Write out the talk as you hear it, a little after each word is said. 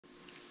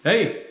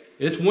Hey,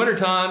 it's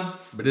wintertime,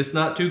 but it's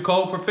not too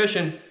cold for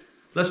fishing.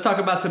 Let's talk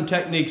about some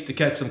techniques to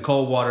catch some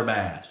cold water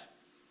bass.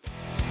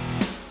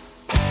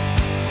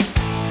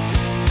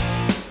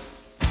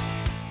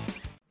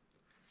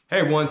 Hey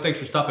everyone, thanks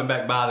for stopping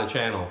back by the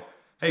channel.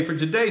 Hey, for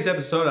today's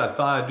episode, I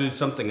thought I'd do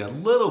something a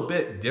little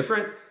bit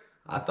different.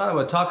 I thought I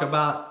would talk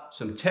about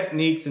some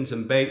techniques and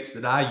some baits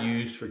that I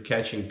use for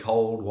catching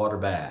cold water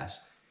bass.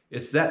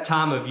 It's that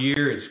time of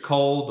year, it's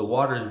cold, the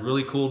water's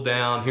really cooled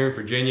down. Here in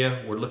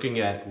Virginia, we're looking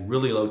at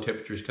really low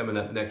temperatures coming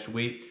up next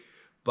week,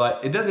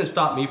 but it doesn't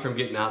stop me from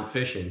getting out and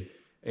fishing.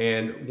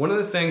 And one of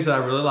the things that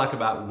I really like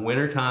about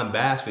wintertime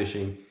bass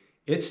fishing,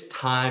 it's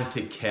time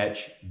to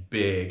catch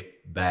big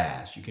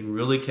bass. You can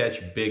really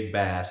catch big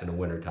bass in the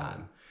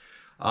wintertime.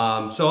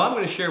 So I'm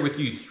going to share with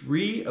you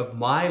 3 of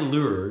my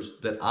lures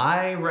that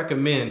I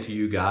recommend to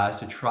you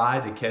guys to try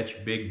to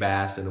catch big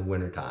bass in the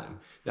wintertime.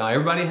 Now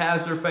everybody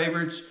has their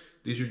favorites.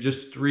 These are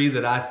just 3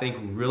 that I think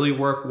really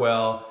work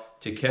well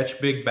to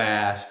catch big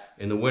bass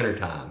in the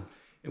wintertime.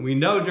 And we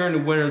know during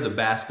the winter the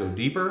bass go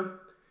deeper.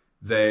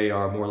 They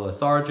are more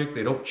lethargic.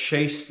 They don't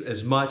chase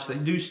as much. They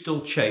do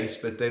still chase,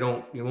 but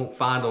you won't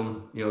find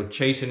them,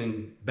 chasing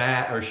in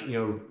bat or,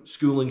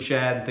 schooling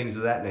shad and things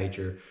of that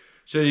nature.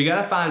 So you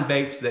got to find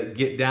baits that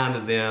get down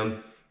to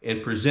them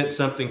and present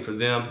something for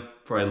them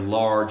for a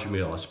large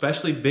meal,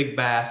 especially big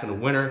bass in the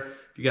winter.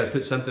 You got to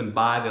put something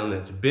by them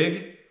that's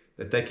big,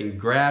 that they can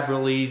grab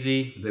real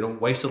easy, they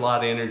don't waste a lot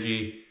of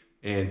energy,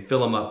 and fill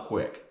them up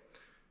quick.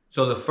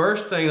 So the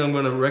first thing I'm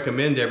going to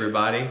recommend to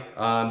everybody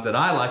that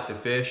I like to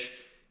fish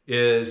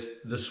is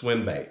the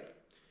swim bait.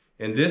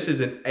 And this is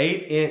an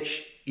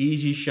 8-inch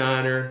easy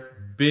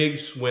shiner, big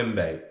swim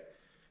bait.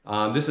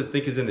 This I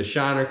think is in the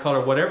shiner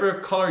color.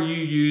 Whatever color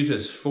you use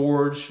as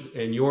forage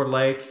in your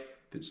lake,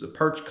 if it's the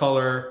perch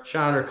color,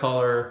 shiner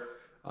color,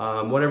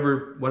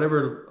 whatever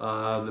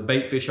the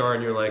bait fish are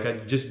in your lake,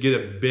 I'd just get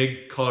a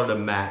big color to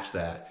match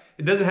that.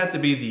 It doesn't have to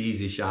be the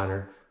easy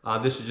shiner.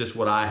 This is just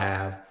what I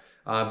have,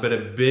 but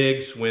a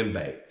big swim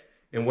bait.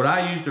 And what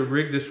I used to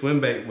rig this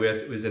swim bait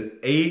with was an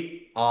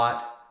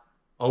 8/0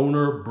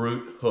 owner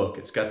brute hook.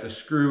 It's got the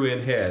screw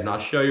in head, and I'll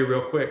show you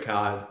real quick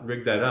how I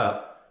rigged that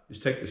up.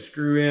 Just take the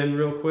screw in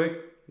real quick.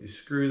 You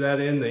screw that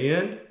in the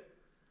end,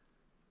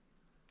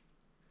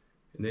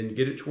 and then you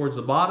get it towards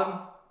the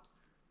bottom.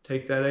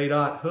 Take that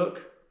 8/0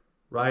 hook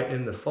right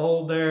in the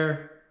fold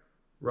there,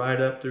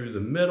 right up through the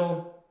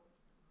middle.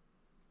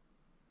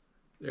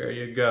 There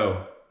you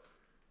go.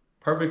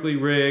 Perfectly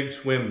rigged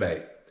swim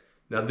bait.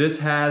 Now this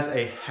has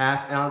a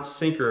 1/2 ounce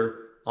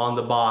sinker on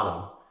the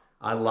bottom.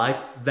 I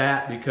like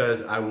that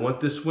because I want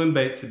this swim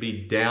bait to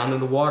be down in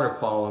the water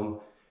column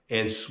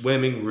and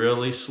swimming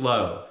really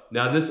slow.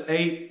 Now this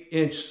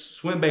 8-inch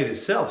swim bait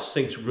itself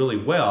sinks really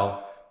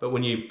well, but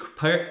when you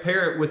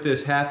pair it with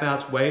this 1/2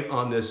 ounce weight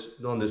on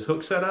this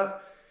hook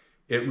setup,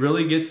 it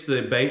really gets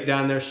the bait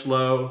down there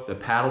slow. The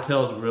paddle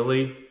tail's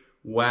really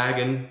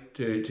wagging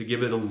to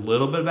give it a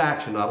little bit of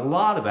action, not a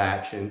lot of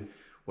action.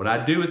 What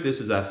I do with this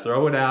is I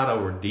throw it out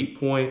over deep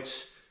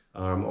points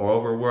or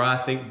over where I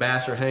think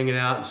bass are hanging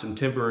out in some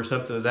timber or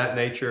something of that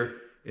nature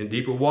in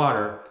deeper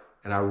water,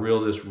 and I reel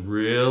this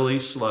really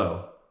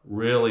slow.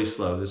 Really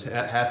slow. This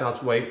 1/2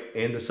 ounce weight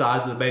and the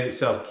size of the bait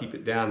itself keep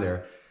it down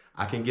there.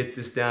 I can get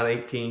this down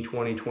 18,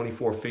 20,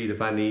 24 feet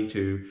if I need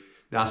to.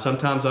 Now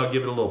sometimes I'll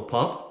give it a little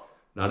pump,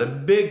 not a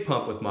big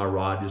pump with my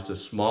rod, just a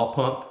small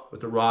pump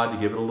with the rod to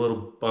give it a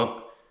little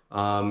bump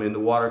in the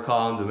water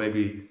column to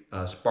maybe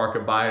spark a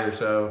bite or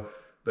so.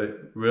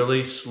 But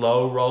really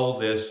slow roll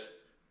this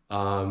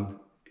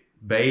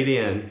bait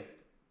in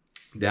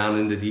down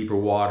into deeper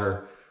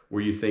water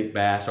where you think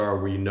bass are,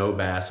 where you know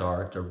bass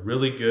are. It's a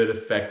really good,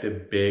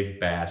 effective, big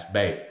bass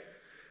bait.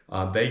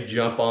 They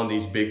jump on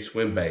these big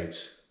swim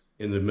baits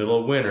in the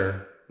middle of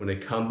winter. When they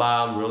come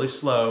by them really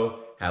slow,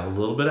 have a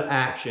little bit of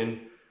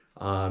action,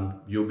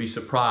 you'll be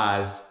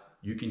surprised.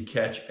 You can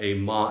catch a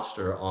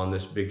monster on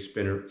this big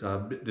spinner,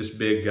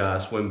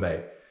 swim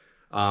bait.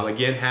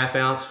 Again, 1/2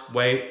 ounce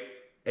weight,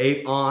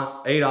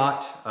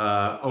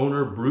 8/0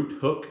 owner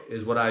brute hook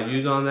is what I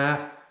use on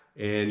that.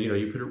 And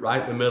you put it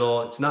right in the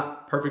middle. It's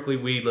not perfectly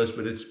weedless,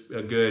 but it's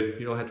a good,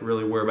 you don't have to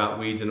really worry about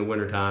weeds in the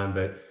wintertime,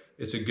 but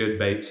it's a good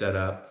bait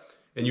setup.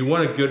 And you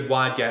want a good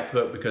wide gap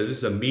hook because this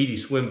is a meaty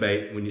swim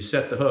bait. When you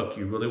set the hook,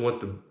 you really want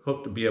the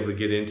hook to be able to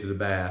get into the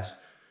bass.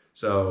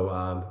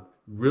 So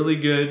really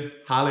good,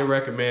 highly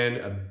recommend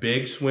a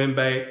big swim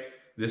bait.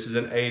 This is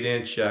an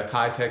 8-inch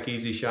Kitech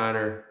Easy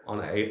Shiner on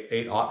an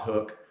 8/0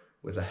 hook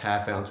with a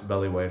 1/2 ounce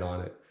belly weight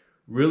on it.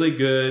 Really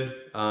good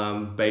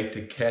bait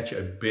to catch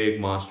a big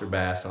monster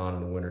bass on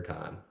in the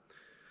wintertime.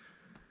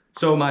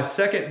 So my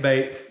second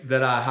bait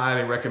that I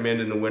highly recommend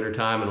in the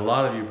wintertime, and a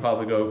lot of you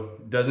probably go,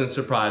 doesn't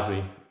surprise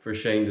me for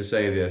Shane to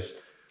say this.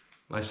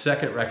 My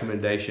second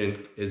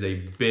recommendation is a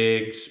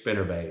big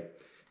spinner bait.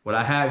 What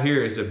I have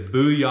here is a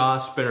Booyah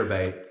spinner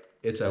bait.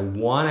 It's a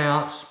 1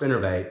 ounce spinner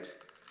bait,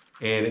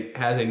 and it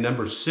has a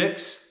number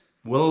 6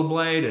 willow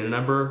blade and a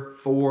number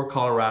 4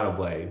 Colorado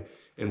blade.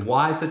 And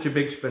why such a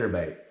big spinner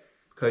bait?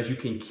 Because you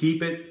can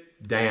keep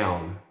it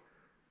down.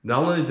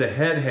 Not only is the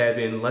head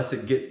heavy and lets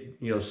it get,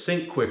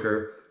 sink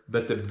quicker,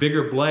 but the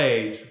bigger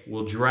blades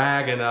will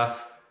drag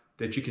enough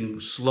that you can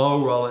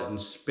slow roll it and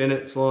spin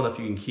it slow enough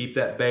you can keep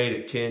that bait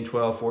at 10,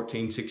 12,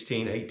 14,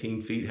 16,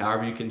 18 feet,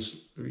 however you can,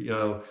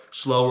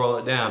 slow roll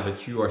it down.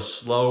 But you are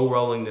slow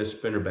rolling this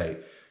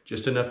spinnerbait,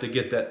 just enough to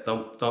get that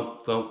thump,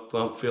 thump, thump,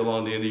 thump feel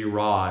on the end of your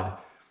rod.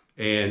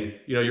 And,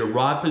 your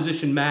rod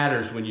position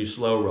matters when you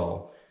slow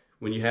roll.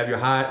 When you have your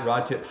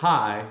rod tip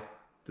high,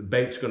 the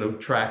bait's going to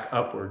track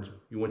upwards.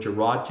 You want your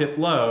rod tip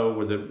low,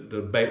 where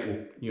the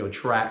bait will,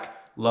 track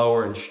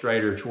lower and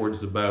straighter towards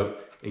the boat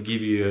and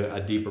give you a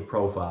deeper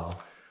profile.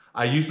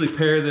 I usually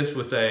pair this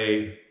with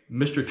a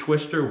Mr.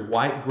 Twister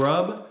white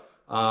grub.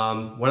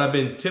 What I've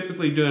been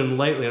typically doing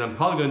lately, and I'm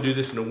probably going to do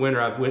this in the winter,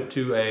 I went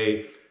to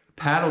a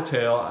paddle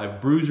tail, a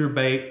bruiser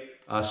bait,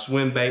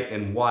 swim bait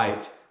in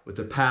white with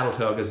the paddle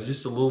tail, because it's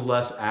just a little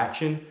less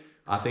action.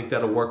 I think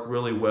that'll work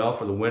really well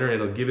for the winter,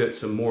 and it'll give it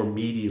some more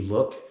meaty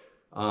look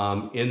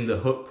in the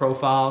hook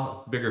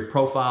profile, bigger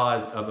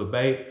profile of a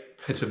bait.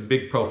 It's a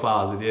big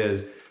profile as it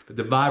is, but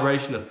the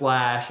vibration, the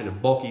flash, and a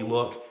bulky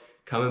look,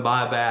 coming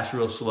by a bass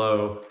real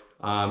slow,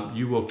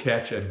 you will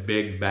catch a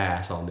big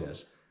bass on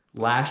this.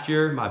 Last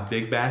year, my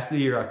big bass of the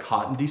year, I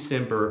caught in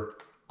December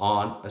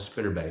on a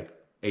spinnerbait,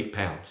 8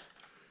 pounds.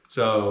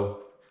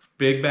 So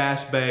big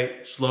bass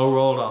bait, slow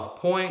rolled off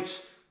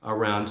points,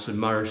 around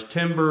submerged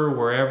timber,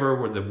 wherever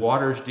where the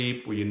water's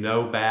deep,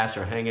 where bass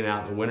are hanging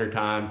out in the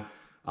wintertime.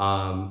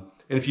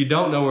 And if you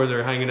don't know where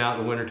they're hanging out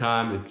in the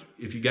wintertime,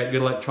 if you got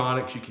good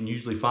electronics, you can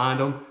usually find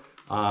them.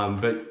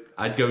 But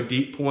I'd go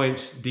deep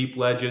points, deep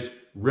ledges,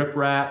 rip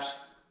wraps,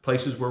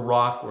 places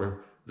where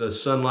the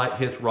sunlight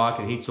hits rock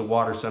and heats the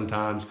water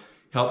sometimes,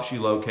 helps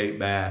you locate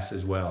bass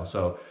as well.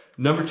 So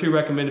number 2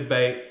 recommended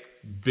bait,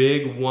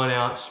 big 1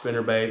 ounce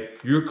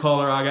spinnerbait. Your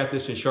color, I got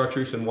this in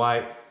chartreuse and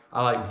white.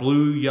 I like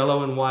blue,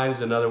 yellow, and white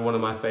is another one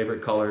of my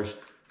favorite colors,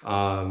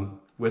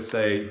 with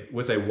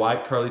a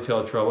white curly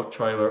tail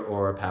trailer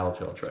or a paddle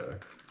tail trailer.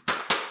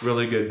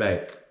 Really good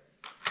bait.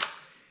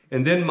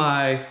 And then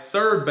my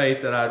third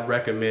bait that I'd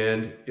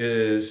recommend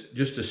is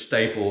just a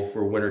staple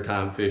for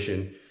wintertime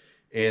fishing,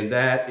 and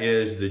that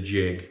is the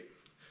jig.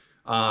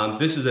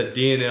 This is a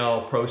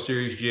D&L Pro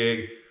Series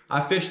jig.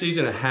 I fish these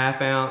in a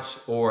 1/2 ounce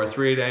or a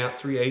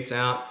 3/8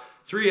 ounce.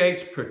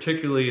 3/8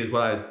 particularly is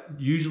what I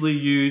usually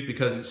use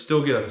because it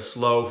still get a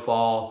slow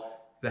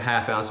fall. The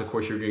 1/2 ounce, of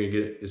course, you're going to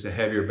get is a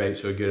heavier bait,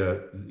 so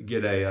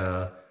get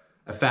a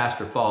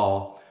faster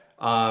fall.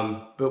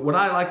 But what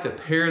I like to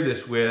pair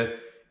this with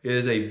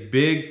is a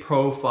big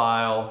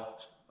profile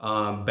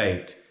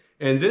bait,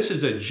 and this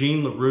is a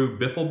Jean LaRue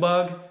biffle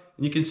bug.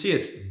 And you can see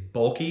it's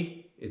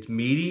bulky, it's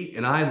meaty,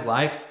 and I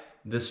like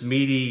this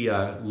meaty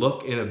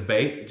look in a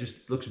bait. It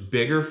just looks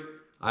bigger.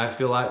 I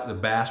feel like the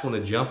bass want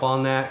to jump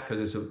on that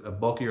because it's a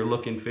bulkier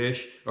looking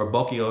fish or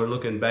bulkier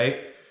looking bait.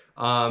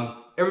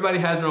 Everybody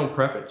has their own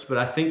preference, but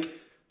I think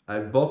a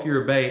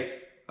bulkier bait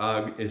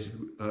is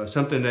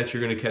something that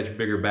you're going to catch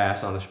bigger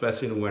bass on,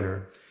 especially in the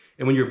winter.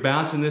 And when you're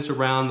bouncing this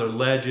around the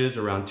ledges,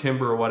 around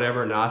timber or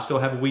whatever, now I still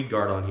have a weed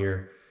guard on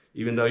here,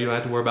 even though you don't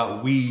have to worry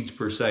about weeds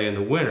per se in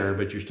the winter,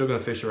 but you're still going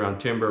to fish around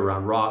timber,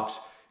 around rocks,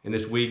 and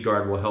this weed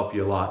guard will help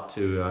you a lot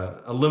to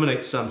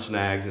eliminate some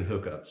snags and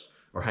hookups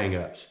or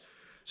hang-ups.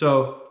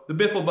 So the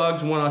biffle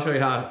bug's one, I'll show you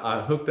how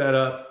I hook that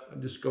up. I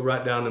just go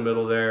right down the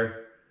middle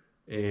there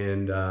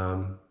and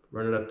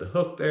run it up the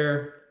hook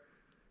there,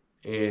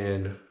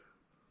 and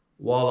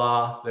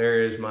voila,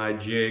 there is my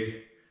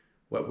jig.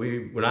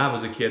 When I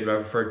was a kid, I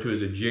referred to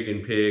as a jig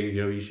and pig.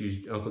 We used to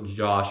use Uncle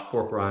Josh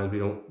pork rinds.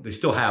 They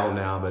still have them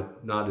now,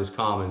 but not as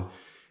common.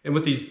 And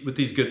with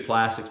these good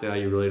plastics now,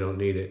 you really don't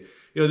need it.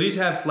 These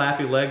have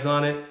flappy legs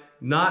on it.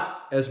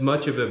 Not as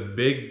much of a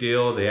big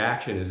deal. The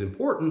action is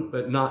important,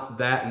 but not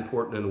that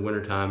important in the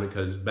wintertime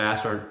because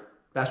bass are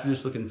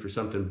just looking for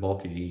something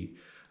bulky to eat.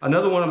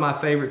 Another one of my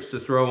favorites to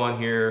throw on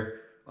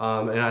here,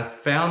 and I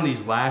found these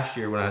last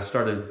year when I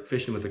started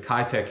fishing with the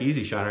Kitech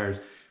Easy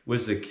Shiners,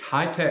 was the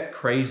Kitech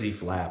Crazy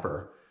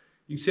Flapper.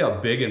 You can see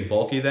how big and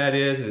bulky that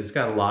is, and it's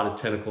got a lot of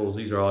tentacles.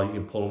 These are all, you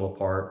can pull them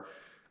apart.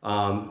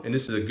 And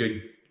this is a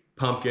good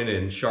pumpkin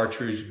and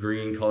chartreuse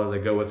green color.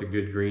 They go with a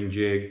good green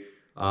jig.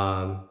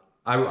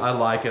 I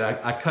like it.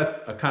 I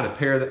cut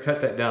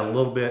that down a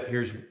little bit.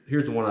 Here's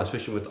the one I was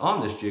fishing with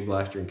on this jig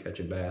last year and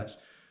catching bass.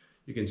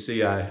 You can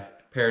see I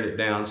pared it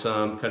down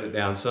some, cut it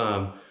down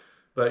some,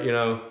 but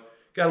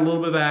got a little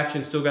bit of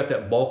action, still got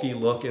that bulky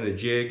look in a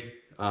jig.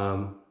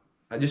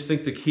 I just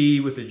think the key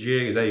with the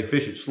jig is that you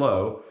fish it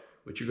slow,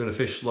 which you're gonna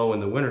fish slow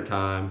in the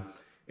wintertime,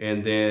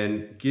 and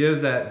then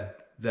give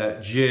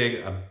that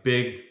jig a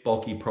big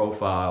bulky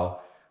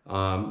profile.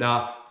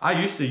 Now, I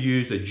used to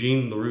use a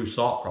Jean LaRue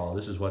salt crawl.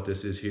 This is what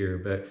this is here,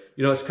 but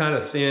it's kind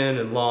of thin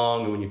and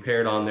long, and when you pair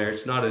it on there,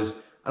 it's not as,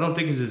 I don't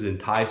think it's as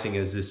enticing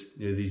as this,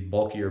 these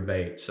bulkier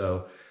baits.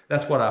 So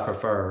that's what I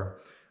prefer.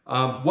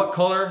 What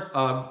color?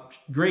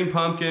 Green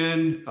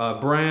pumpkin,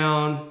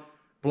 brown,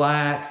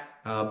 black,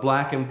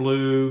 black and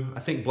blue.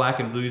 I think black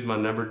and blue is my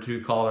number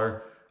 2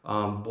 color.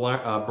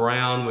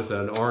 Brown with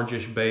an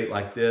orangish bait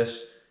like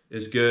this.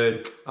 is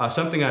good.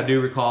 Something I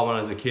do recall when I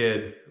was a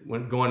kid,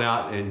 when going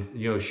out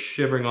and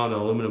shivering on the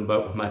aluminum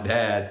boat with my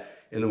dad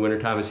in the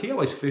wintertime, is he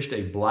always fished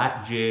a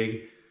black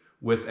jig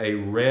with a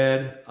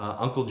red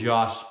Uncle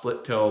Josh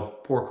split tail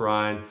pork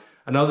rind.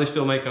 I know they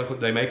still make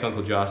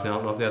Uncle Josh now. I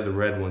don't know if they have the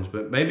red ones,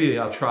 but maybe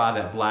I'll try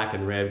that black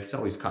and red because I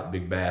always caught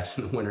big bass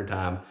in the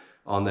wintertime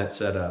on that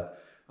setup.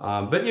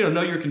 But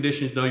know your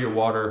conditions, know your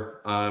water.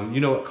 You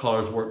know what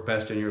colors work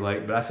best in your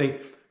lake. But I think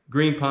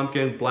green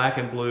pumpkin, black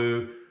and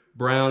blue,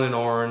 brown and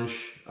orange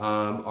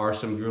are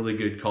some really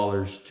good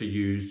colors to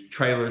use.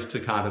 Trailers to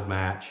kind of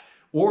match,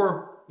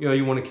 or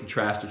you want to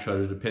contrast the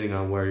trailers depending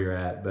on where you're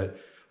at. But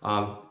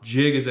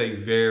jig is a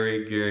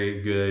very,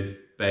 very good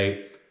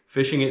bait.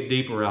 Fishing it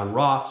deep around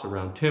rocks,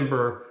 around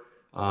timber,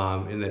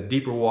 in that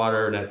deeper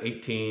water, that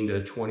 18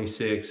 to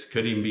 26,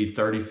 could even be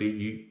 30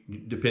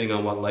 feet, depending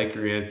on what lake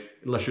you're in.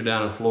 Unless you're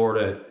down in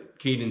Florida at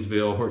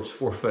Keaton'sville, where it's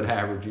 4 foot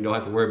average, you don't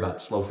have to worry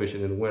about slow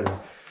fishing in the winter.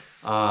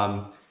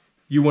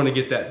 You want to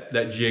get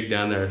that jig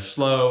down there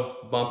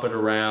slow, bump it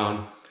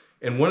around.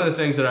 And one of the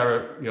things that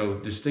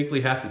I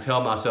distinctly have to tell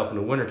myself in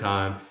the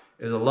wintertime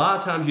is a lot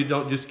of times you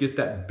don't just get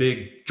that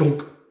big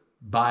junk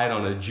bite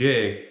on a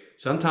jig.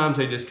 Sometimes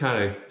they just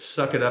kind of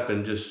suck it up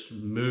and just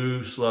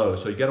move slow.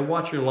 So you got to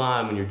watch your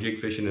line when you're jig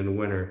fishing in the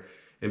winter,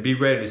 and be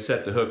ready to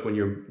set the hook when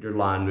your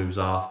line moves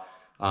off,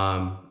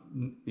 kind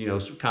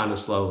of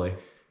slowly.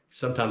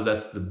 Sometimes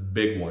that's the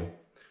big one.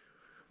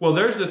 Well,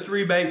 there's the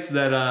 3 baits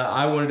that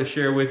I wanted to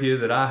share with you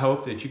that I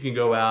hope that you can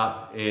go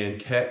out and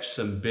catch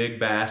some big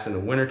bass in the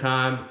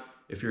wintertime.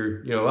 If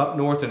you're up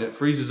north and it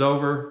freezes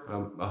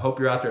over, I hope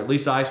you're out there at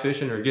least ice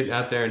fishing or getting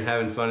out there and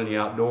having fun in the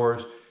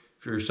outdoors.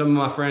 If you're some of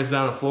my friends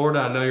down in Florida,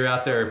 I know you're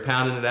out there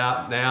pounding it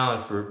out now.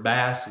 And for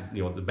bass,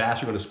 the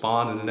bass are going to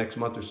spawn in the next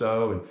month or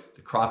so, and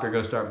the crappie are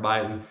going to start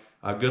biting.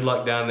 Good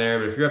luck down there.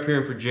 But if you're up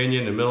here in Virginia,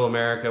 in the middle of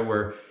America,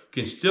 where you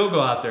can still go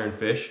out there and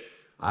fish,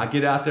 I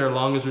get out there as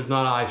long as there's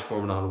not ice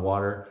forming on the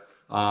water.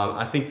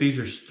 I think these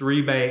are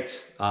 3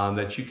 baits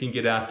that you can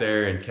get out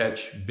there and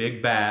catch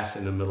big bass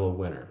in the middle of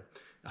winter.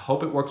 I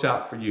hope it works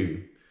out for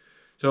you.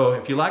 So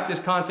if you like this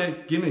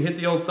content, hit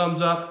the old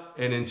thumbs up.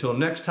 And until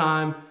next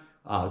time,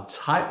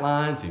 tight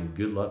lines and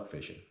good luck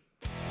fishing.